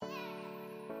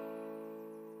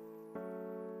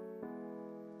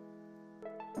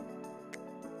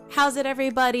How's it,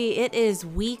 everybody? It is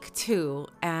week 2,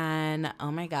 and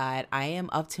oh my god, I am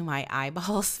up to my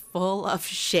eyeballs full of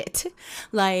shit,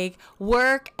 like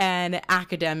work and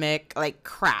academic like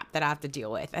crap that I have to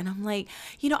deal with. And I'm like,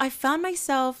 I found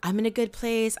myself, I'm in a good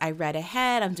place. I read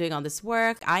ahead, I'm doing all this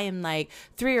work. I am like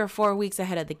 3 or 4 weeks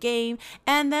ahead of the game,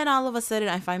 and then all of a sudden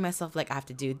I find myself like I have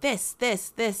to do this,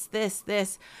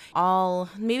 all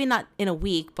maybe not in a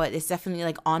week, but it's definitely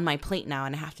like on my plate now,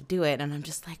 and I have to do it. And I'm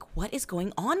just like, what is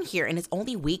going on here? And it's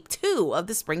only week 2 of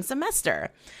the spring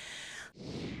semester.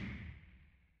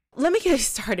 Let me get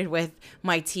started with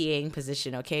my TAing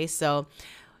position, okay? So,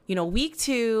 week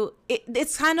 2,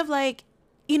 it's kind of like,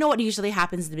 what usually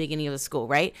happens in the beginning of the school,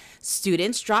 right?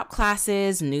 Students drop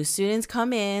classes, new students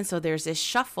come in, so there's this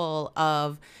shuffle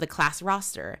of the class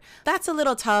roster. That's a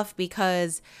little tough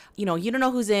because, you don't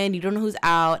know who's in, you don't know who's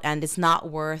out, and it's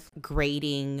not worth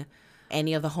grading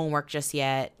any of the homework just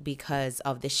yet because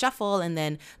of the shuffle. And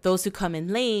then those who come in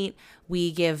late,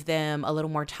 we give them a little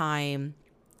more time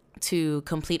to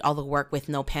complete all the work with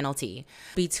no penalty.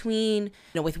 Between,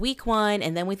 with week 1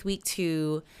 and then with week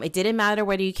 2, it didn't matter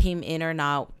whether you came in or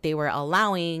not. We were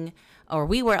allowing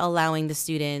the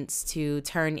students to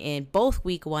turn in both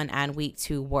week 1 and week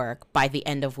 2 work by the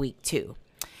end of week 2.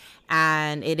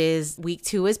 And week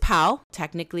 2 is PAL.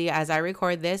 Technically, as I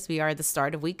record this, we are at the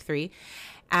start of week 3.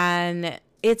 And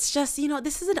it's just,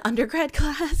 this is an undergrad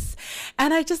class,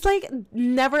 and I just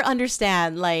never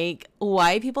understand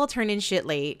why people turn in shit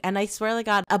late. And I swear to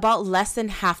God, about less than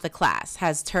half the class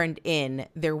has turned in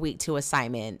their week 2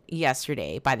 assignment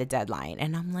yesterday by the deadline.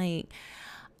 And I'm like,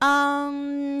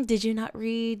 did you not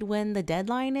read when the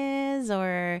deadline is,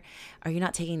 or are you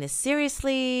not taking this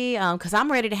seriously? Because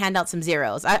I'm ready to hand out some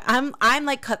zeros. I'm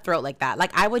like cutthroat like that.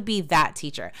 Like I would be that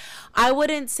teacher. I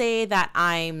wouldn't say that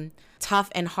I'm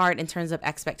tough and hard in terms of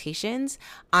expectations.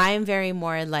 I'm very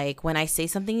more like, when I say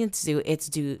something it's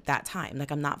due that time.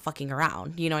 Like I'm not fucking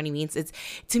around. You know what I mean? It's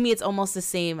to me, it's almost the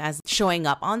same as showing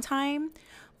up on time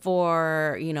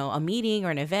for, a meeting or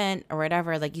an event or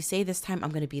whatever. Like you say this time, I'm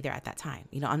going to be there at that time.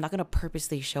 I'm not going to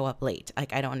purposely show up late.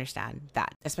 Like I don't understand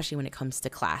that, especially when it comes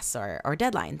to class or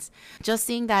deadlines. Just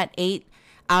seeing that 8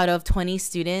 out of 20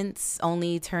 students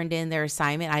only turned in their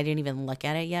assignment. I didn't even look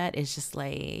at it yet. It's just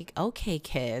like, okay,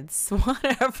 kids,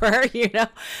 whatever,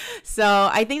 So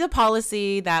I think the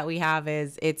policy that we have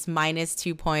is it's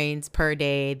 -2 points per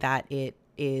day that it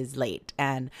is late.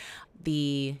 And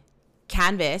the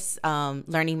Canvas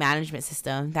learning management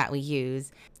system that we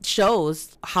use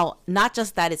shows how, not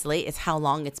just that it's late, it's how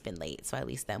long it's been late. So at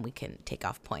least then we can take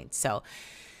off points. So,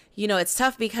 it's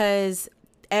tough because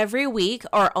every week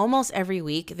or almost every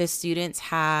week, the students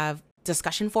have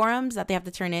discussion forums that they have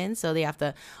to turn in. So they have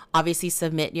to obviously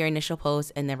submit your initial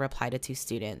post and then reply to 2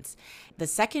 students. The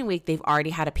second week, they've already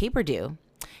had a paper due.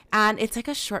 And it's like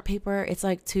a short paper. It's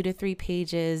like 2 to 3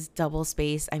 pages, double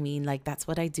space. I mean, that's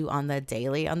what I do on the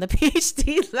daily on the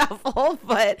PhD level,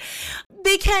 but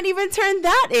they can't even turn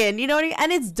that in, you know what I mean?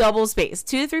 And it's double space,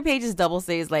 2 to 3 pages, double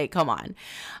space, come on.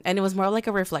 And it was more like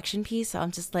a reflection piece. So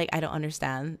I'm just like, I don't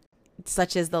understand.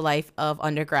 Such is the life of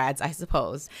undergrads, I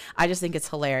suppose. I just think it's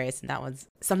hilarious. And that was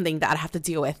something that I have to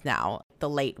deal with now, the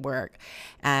late work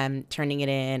and turning it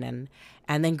in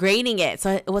and then grading it.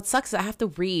 So what sucks is I have to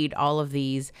read all of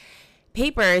these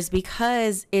papers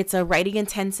because it's a writing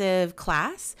intensive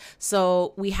class.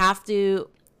 So we have to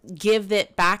give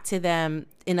it back to them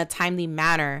in a timely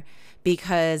manner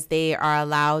because they are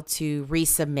allowed to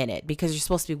resubmit it, because you're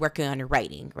supposed to be working on your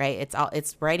writing, right?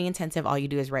 It's writing intensive. All you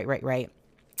do is write.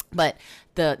 But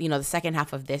the second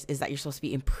half of this is that you're supposed to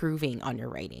be improving on your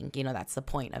writing. That's the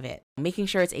point of it. Making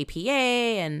sure it's APA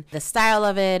and the style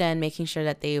of it, and making sure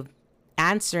that they're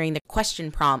answering the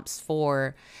question prompts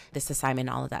for this assignment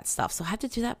and all of that stuff. So I have to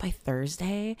do that by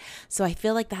Thursday. So I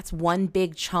feel like that's one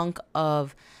big chunk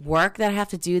of work that I have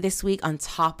to do this week on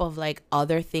top of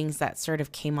other things that sort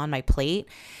of came on my plate.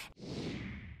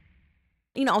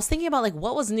 I was thinking about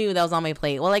what was new that was on my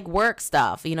plate. Well, work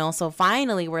stuff, so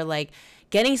finally we're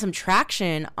getting some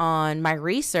traction on my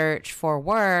research for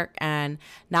work. And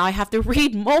now I have to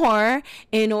read more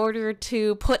in order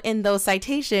to put in those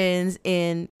citations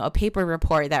in a paper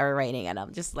report that we're writing. And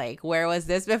I'm just like, where was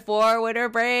this before winter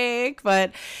break?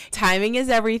 But timing is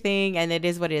everything, and it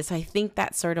is what it is. So I think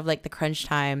that's sort of the crunch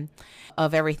time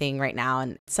of everything right now.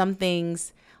 And some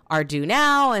things are due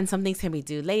now and some things can be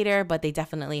due later, but they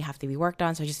definitely have to be worked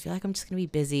on. So I just feel like I'm just going to be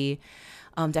busy.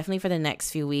 Definitely for the next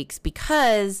few weeks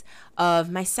because of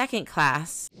my second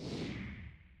class.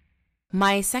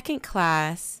 My second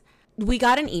class, we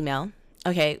got an email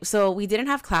Okay, so we didn't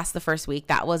have class the first week.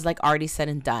 That was like already said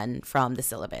and done from the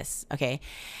syllabus. Okay.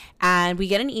 And we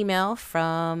get an email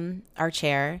from our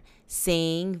chair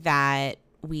saying that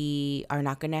we are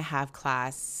not going to have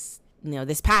class,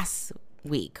 this past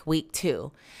week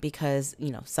 2, because,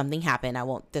 something happened. I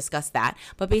won't discuss that.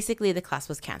 But basically, the class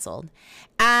was canceled.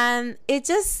 And it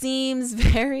just seems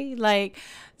very like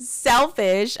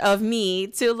selfish of me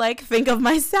to like think of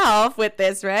myself with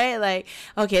this, right? Like,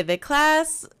 okay, the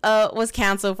class was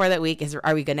canceled for that week.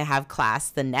 Are we gonna have class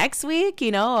the next week?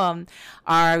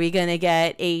 Are we gonna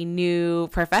get a new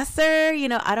professor?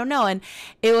 I don't know. And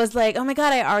it was like, oh my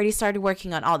God, I already started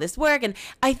working on all this work. And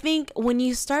I think when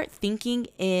you start thinking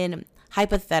in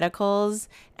hypotheticals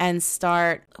and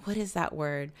start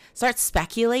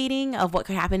speculating of what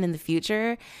could happen in the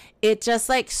future, it just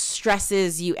like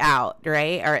stresses you out,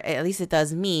 right? Or at least it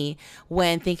does me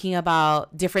when thinking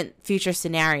about different future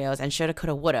scenarios and shoulda,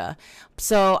 coulda, woulda.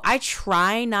 So I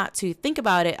try not to think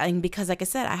about it, and because like I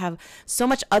said, I have so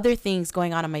much other things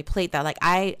going on my plate that like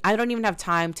I don't even have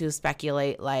time to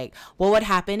speculate like, well, what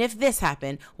happened if this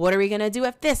happened? What are we gonna do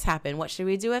if this happened? What should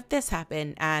we do if this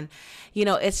happened? And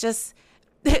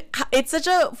it's such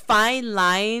a fine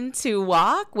line to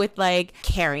walk with like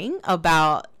caring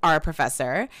about our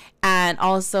professor and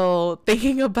also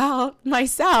thinking about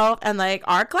myself and like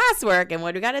our classwork and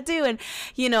what we got to do. And,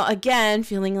 again,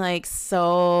 feeling like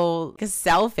so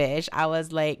selfish. I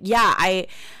was like, yeah,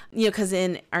 because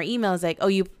in our email it's like, oh,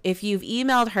 if you've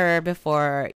emailed her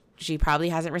before, she probably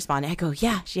hasn't responded. I go,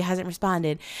 yeah, she hasn't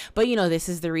responded. But, this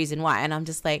is the reason why. And I'm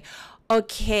just like,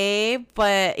 okay,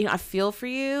 but, I feel for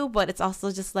you. But it's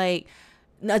also just like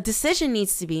a decision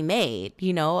needs to be made,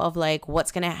 of like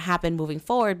what's going to happen moving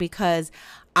forward, because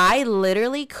I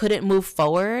literally couldn't move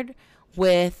forward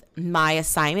with my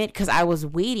assignment because I was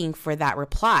waiting for that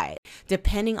reply.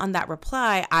 Depending on that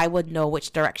reply, I would know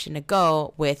which direction to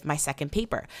go with my second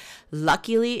paper.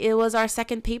 Luckily, it was our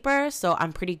second paper, so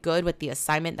I'm pretty good with the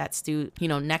assignment that's due,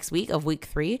 next week of week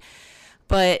 3.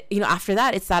 But, after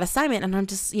that, it's that assignment. And I'm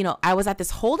just, I was at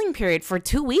this holding period for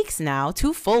 2 weeks now,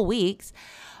 2 full weeks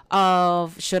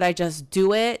of should I just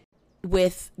do it,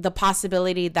 with the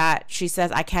possibility that she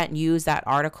says I can't use that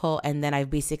article and then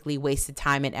I've basically wasted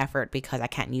time and effort because I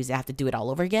can't use it. I have to do it all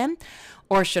over again.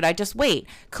 Or should I just wait?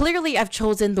 Clearly, I've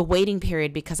chosen the waiting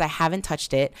period because I haven't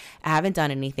touched it. I haven't done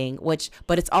anything,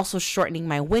 but it's also shortening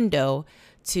my window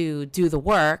to do the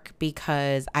work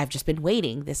because I've just been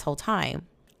waiting this whole time.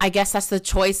 I guess that's the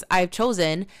choice I've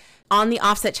chosen on the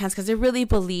offset chance, because I really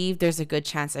believe there's a good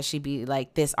chance that she'd be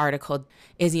like, this article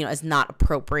is not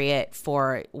appropriate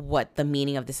for what the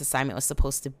meaning of this assignment was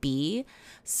supposed to be.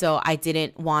 So I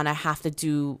didn't want to have to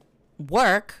do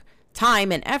work,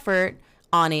 time, and effort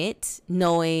on it,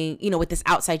 knowing, with this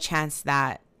outside chance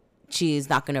that she's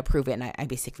not going to approve it. And I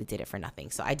basically did it for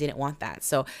nothing. So I didn't want that.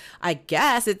 So I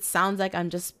guess it sounds like I'm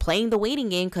just playing the waiting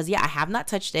game because, yeah, I have not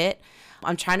touched it.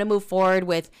 I'm trying to move forward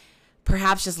with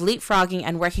perhaps just leapfrogging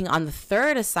and working on the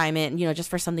third assignment, just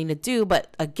for something to do.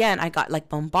 But again, I got like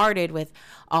bombarded with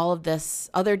all of this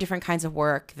other different kinds of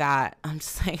work that I'm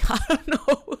just like, I don't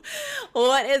know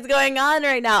what is going on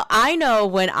right now. I know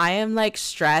when I am like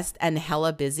stressed and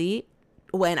hella busy,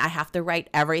 when I have to write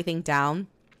everything down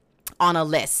on a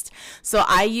list. So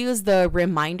I use the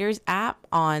reminders app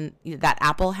on that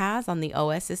Apple has on the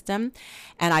OS system,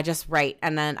 and I just write,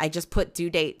 and then I just put due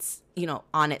dates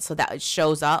on it so that it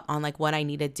shows up on like what I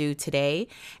need to do today.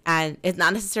 And it's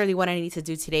not necessarily what I need to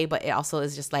do today, but it also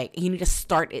is just like you need to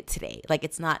start it today. Like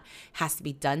it's not has to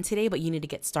be done today, but you need to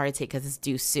get started today because it's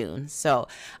due soon. So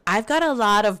I've got a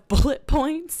lot of bullet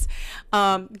points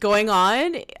going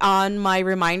on my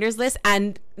reminders list,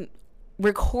 and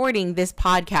recording this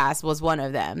podcast was one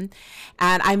of them.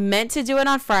 And I meant to do it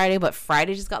on Friday, but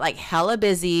Friday just got like hella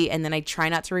busy, and then I try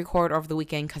not to record over the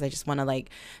weekend because I just want to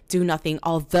like do nothing.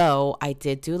 Although I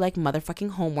did do like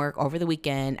motherfucking homework over the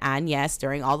weekend, and yes,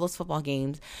 during all those football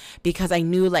games, because I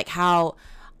knew like how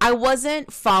I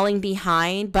wasn't falling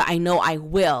behind, but I know I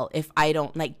will if I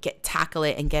don't like tackle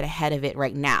it and get ahead of it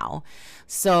right now.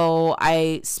 So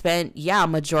I spent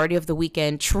majority of the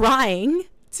weekend trying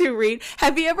to read.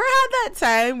 Have you ever had that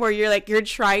time where you're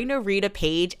trying to read a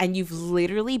page and you've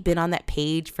literally been on that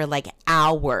page for like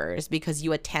hours because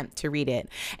you attempt to read it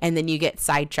and then you get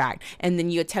sidetracked, and then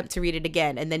you attempt to read it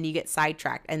again and then you get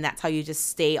sidetracked, and that's how you just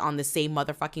stay on the same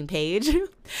motherfucking page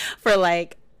for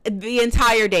like the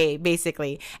entire day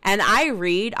basically. And I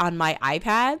read on my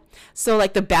iPad, so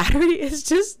like the battery is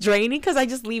just draining because I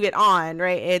just leave it on,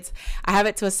 right? I have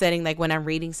it to a setting like when I'm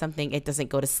reading something, it doesn't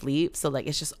go to sleep, so like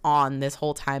it's just on this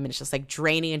whole time, and it's just like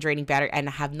draining and draining battery, and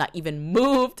I have not even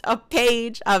moved a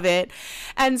page of it.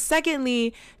 And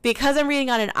secondly, because I'm reading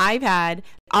on an iPad,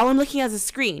 all I'm looking at is a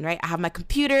screen, right? I have my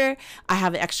computer, I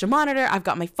have an extra monitor, I've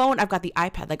got my phone, I've got the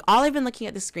iPad. Like all I've been looking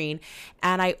at the screen,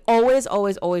 and I always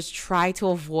try to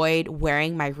avoid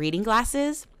wearing my reading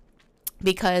glasses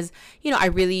because,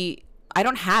 I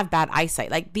don't have bad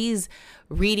eyesight. Like these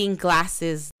reading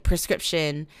glasses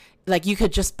prescription, like you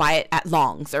could just buy it at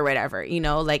Long's or whatever,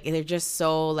 like they're just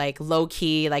so like low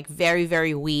key, like very,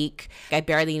 very weak. I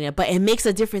barely need it, but it makes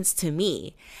a difference to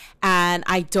me. And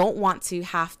I don't want to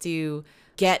have to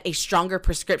get a stronger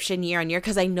prescription year on year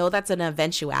because I know that's an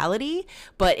eventuality.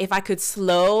 But if I could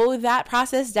slow that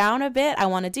process down a bit, I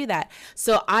want to do that.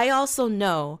 So I also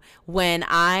know when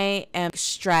I am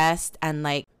stressed and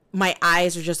like my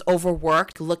eyes are just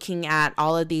overworked looking at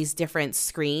all of these different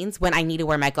screens when I need to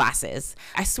wear my glasses.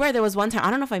 I swear there was one time, I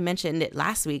don't know if I mentioned it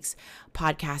last week's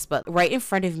podcast, but right in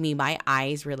front of me, my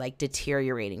eyes were like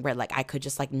deteriorating, where like I could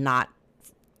just like not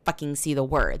fucking see the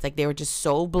words. Like they were just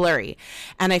so blurry.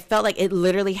 And I felt like it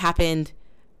literally happened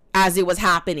as it was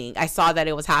happening. I saw that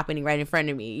it was happening right in front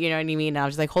of me. You know what I mean? And I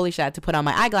was like, holy shit, I had to put on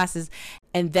my eyeglasses.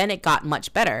 And then it got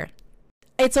much better.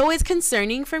 It's always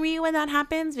concerning for me when that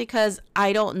happens because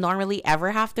I don't normally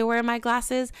ever have to wear my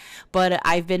glasses. But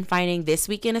I've been finding this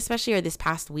weekend, especially, or this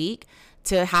past week,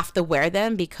 to have to wear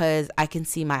them because I can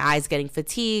see my eyes getting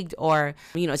fatigued, or,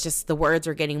 it's just the words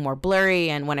are getting more blurry.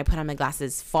 And when I put on my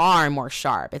glasses, far more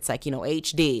sharp. It's like,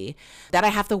 HD. That I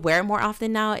have to wear more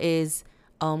often now is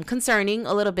concerning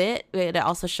a little bit. It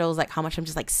also shows like how much I'm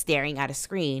just like staring at a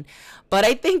screen. But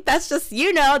I think that's just,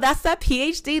 that's that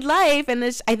PhD life. And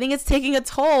I think it's taking a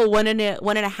toll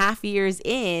 1.5 years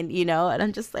in, and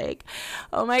I'm just like,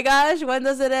 oh my gosh, when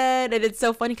does it end? And it's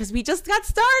so funny because we just got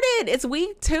started. It's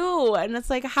week 2. And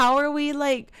it's like, how are we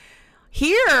like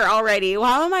here already?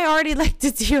 How am I already like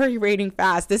deteriorating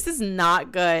fast? This is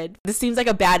not good. This seems like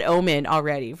a bad omen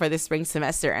already for the spring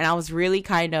semester. And I was really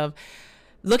kind of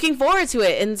looking forward to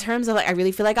it in terms of like, I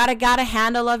really feel like I got a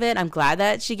handle of it. I'm glad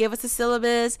that she gave us a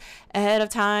syllabus ahead of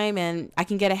time and I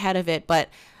can get ahead of it. But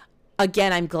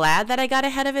again, I'm glad that I got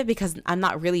ahead of it because I'm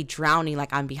not really drowning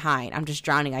like I'm behind. I'm just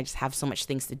drowning. I just have so much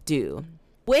things to do.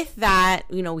 With that,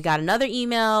 we got another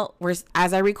email where,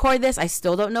 as I record this, I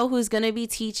still don't know who's going to be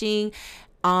teaching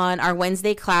on our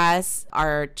Wednesday class.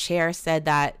 Our chair said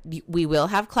that we will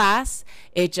have class.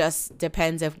 It just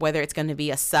depends if whether it's going to be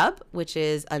a sub, which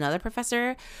is another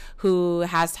professor who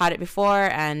has taught it before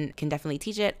and can definitely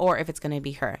teach it, or if it's going to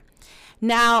be her.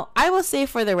 Now, I will say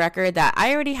for the record that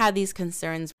I already had these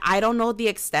concerns. I don't know the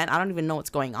extent. I don't even know what's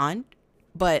going on.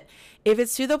 But if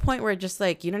it's to the point where just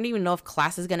like, you don't even know if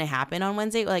class is going to happen on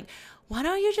Wednesday, like, why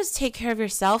don't you just take care of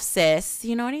yourself, sis?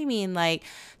 You know what I mean? Like,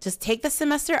 just take the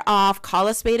semester off, call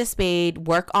a spade,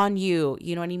 work on you.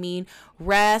 You know what I mean?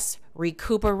 Rest,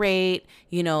 recuperate,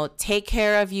 take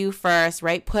care of you first,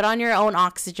 right? Put on your own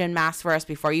oxygen mask first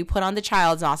before you put on the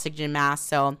child's oxygen mask.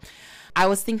 So I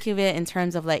was thinking of it in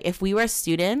terms of like, if we were a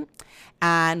student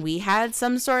and we had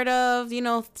some sort of,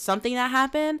 something that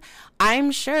happened,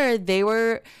 I'm sure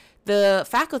the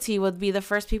faculty would be the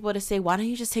first people to say, why don't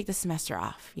you just take the semester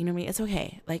off? You know what I mean? It's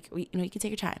okay. Like, you can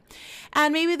take your time.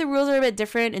 And maybe the rules are a bit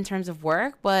different in terms of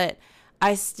work, but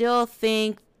I still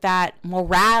think that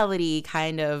morality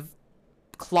kind of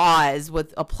clause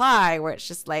would apply where it's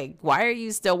just like, why are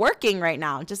you still working right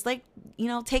now? Just like,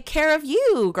 take care of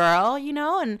you, girl,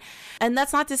 and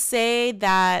that's not to say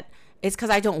that it's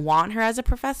because I don't want her as a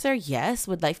professor. Yes,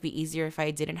 would life be easier if I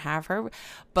didn't have her?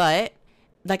 But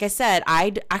like I said,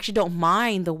 I actually don't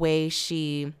mind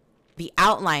the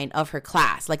outline of her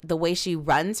class, like the way she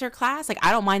runs her class. Like,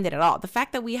 I don't mind it at all. The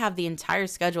fact that we have the entire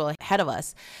schedule ahead of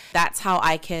us, that's how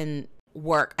I can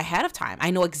work ahead of time.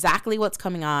 I know exactly what's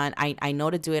coming on. I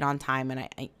know to do it on time, and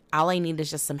I all I need is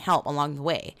just some help along the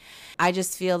way. I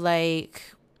just feel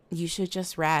like you should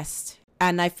just rest.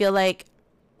 And I feel like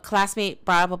classmate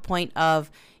brought up a point of,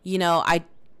 I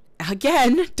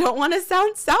again don't want to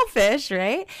sound selfish,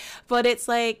 right? But it's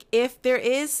like, if there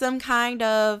is some kind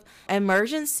of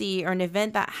emergency or an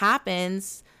event that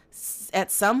happens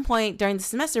at some point during the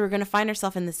semester, we're going to find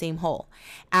ourselves in the same hole.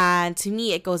 And to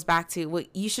me, it goes back to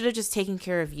what you should have just taken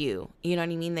care of you. You know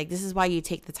what I mean? Like, this is why you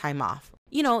take the time off.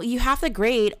 You have to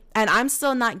grade, and I'm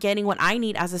still not getting what I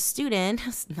need as a student,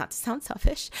 not to sound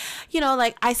selfish,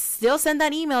 like I still sent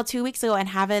that email 2 weeks ago and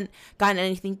haven't gotten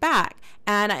anything back.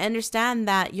 And I understand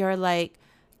that you're like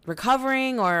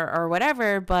recovering or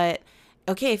whatever, but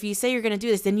okay, if you say you're going to do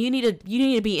this, then you need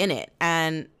to be in it.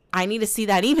 And I need to see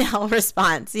that email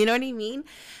response. You know what I mean?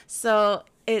 So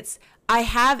I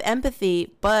have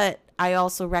empathy, but I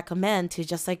also recommend to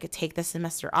just like take the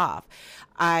semester off.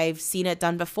 I've seen it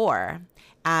done before,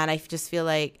 and I just feel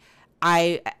like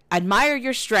I admire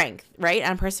your strength, right?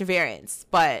 And perseverance,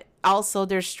 but also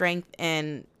there's strength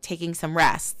in taking some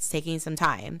rests, taking some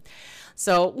time.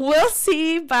 So we'll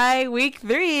see by week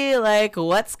 3, like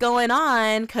what's going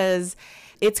on, because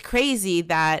it's crazy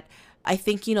that I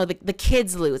think, the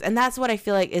kids lose. And that's what I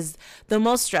feel like is the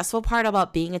most stressful part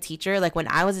about being a teacher. Like when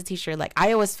I was a teacher, like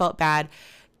I always felt bad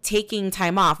taking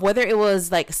time off, whether it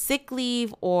was like sick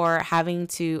leave or having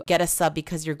to get a sub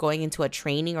because you're going into a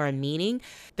training or a meeting.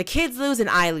 The kids lose and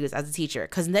I lose as a teacher,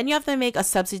 because then you have to make a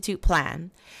substitute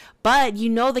plan. But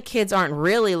the kids aren't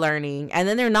really learning, and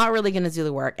then they're not really going to do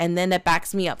the work. And then that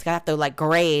backs me up to have to like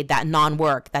grade that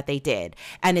non-work that they did.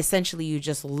 And essentially you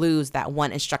just lose that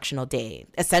one instructional day.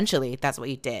 Essentially, that's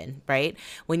what you did, right?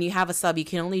 When you have a sub, you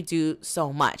can only do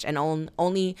so much, and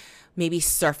only maybe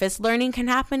surface learning can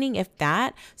happen, if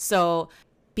that. So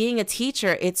being a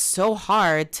teacher, it's so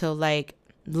hard to like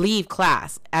leave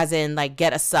class, as in like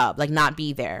get a sub, like not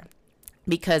be there.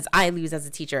 Because I lose as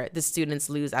a teacher, the students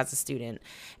lose as a student,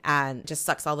 and just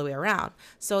sucks all the way around.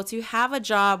 So to have a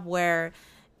job where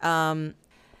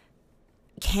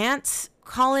can't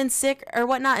call in sick or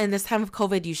whatnot, and this time of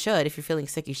COVID, you should. If you're feeling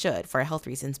sick, you should for health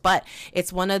reasons. But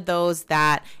it's one of those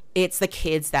that it's the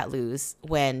kids that lose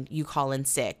when you call in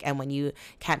sick and when you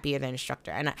can't be an instructor.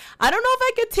 And I don't know if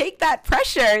I could take that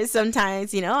pressure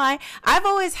sometimes. I've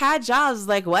always had jobs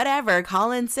like whatever,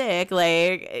 call in sick,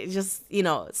 like just,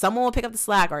 someone will pick up the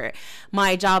slack. Or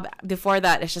my job before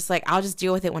that, it's just like, I'll just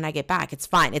deal with it when I get back. It's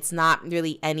fine. It's not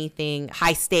really anything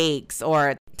high stakes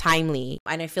or timely.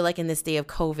 And I feel like in this day of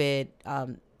COVID,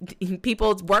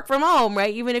 people work from home,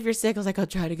 right? Even if you're sick, I was like, I'll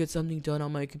try to get something done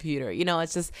on my computer.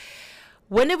 It's just,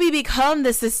 when did we become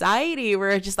the society where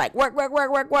it's just like work,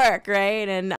 right?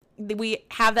 And we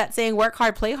have that saying, work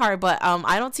hard, play hard, but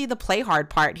I don't see the play hard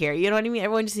part here. You know what I mean?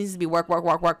 Everyone just needs to be work.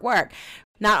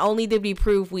 Not only did we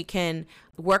prove we can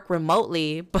work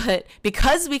remotely, but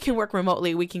because we can work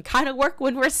remotely, we can kind of work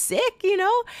when we're sick,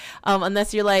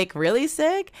 unless you're like really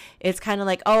sick. It's kind of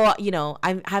like,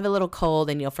 I have a little cold,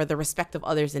 and, for the respect of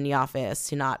others in the office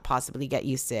to not possibly get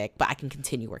you sick, but I can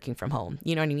continue working from home.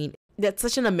 You know what I mean? That's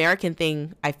such an American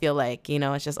thing, I feel like,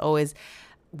 it's just always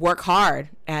work hard,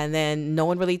 and then no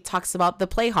one really talks about the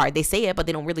play hard. They say it, but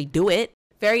they don't really do it.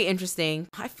 Very interesting.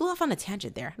 I flew off on a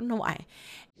tangent there. I don't know why.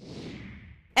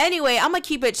 Anyway, I'm going to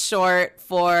keep it short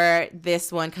for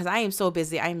this one because I am so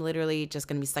busy. I'm literally just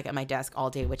going to be stuck at my desk all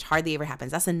day, which hardly ever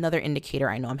happens. That's another indicator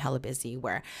I know I'm hella busy,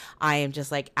 where I am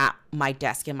just like at my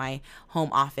desk in my home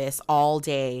office all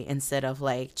day instead of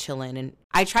like chilling. And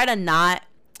I try to not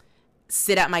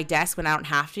sit at my desk when I don't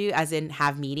have to, as in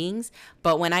have meetings.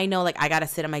 But when I know like I gotta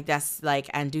sit at my desk like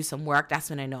and do some work, that's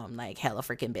when I know I'm like hella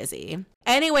freaking busy.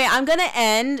 Anyway, I'm gonna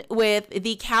end with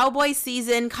the Cowboy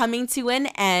season coming to an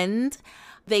end.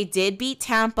 They did beat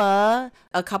Tampa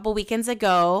a couple weekends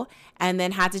ago and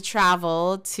then had to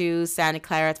travel to Santa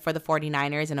Clara for the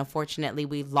 49ers. And unfortunately,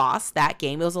 we lost that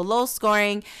game. It was a low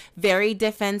scoring, very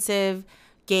defensive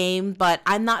game, but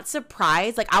I'm not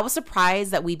surprised. Like, I was surprised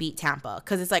that we beat Tampa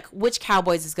because it's like, which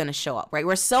Cowboys is going to show up, right?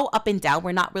 We're so up and down.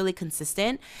 We're not really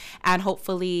consistent, and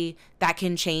hopefully that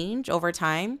can change over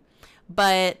time.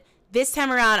 But this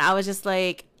time around, I was just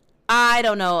like, I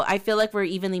don't know. I feel like we're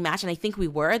evenly matched, and I think we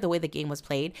were the way the game was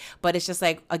played. But it's just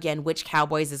like, again, which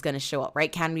Cowboys is going to show up,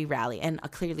 right? Can we rally? And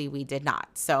clearly we did not.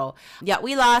 So, yeah,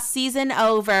 we lost. Season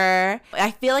over.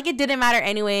 I feel like it didn't matter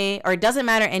anyway, or it doesn't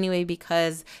matter anyway,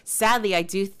 because sadly, I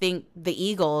do think the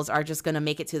Eagles are just going to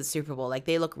make it to the Super Bowl. Like,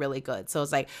 they look really good. So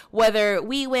it's like, whether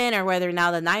we win or whether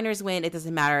now the Niners win, it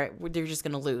doesn't matter. They're just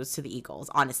going to lose to the Eagles.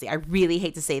 Honestly, I really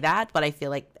hate to say that, but I feel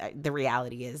like the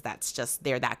reality is that's just,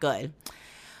 they're that good.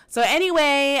 So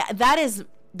anyway, that is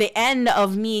the end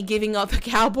of me giving up a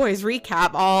Cowboys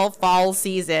recap all fall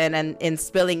season and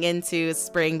spilling into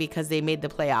spring because they made the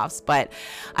playoffs. But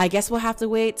I guess we'll have to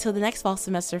wait till the next fall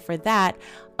semester for that.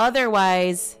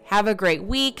 Otherwise, have a great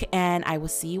week, and I will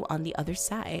see you on the other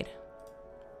side.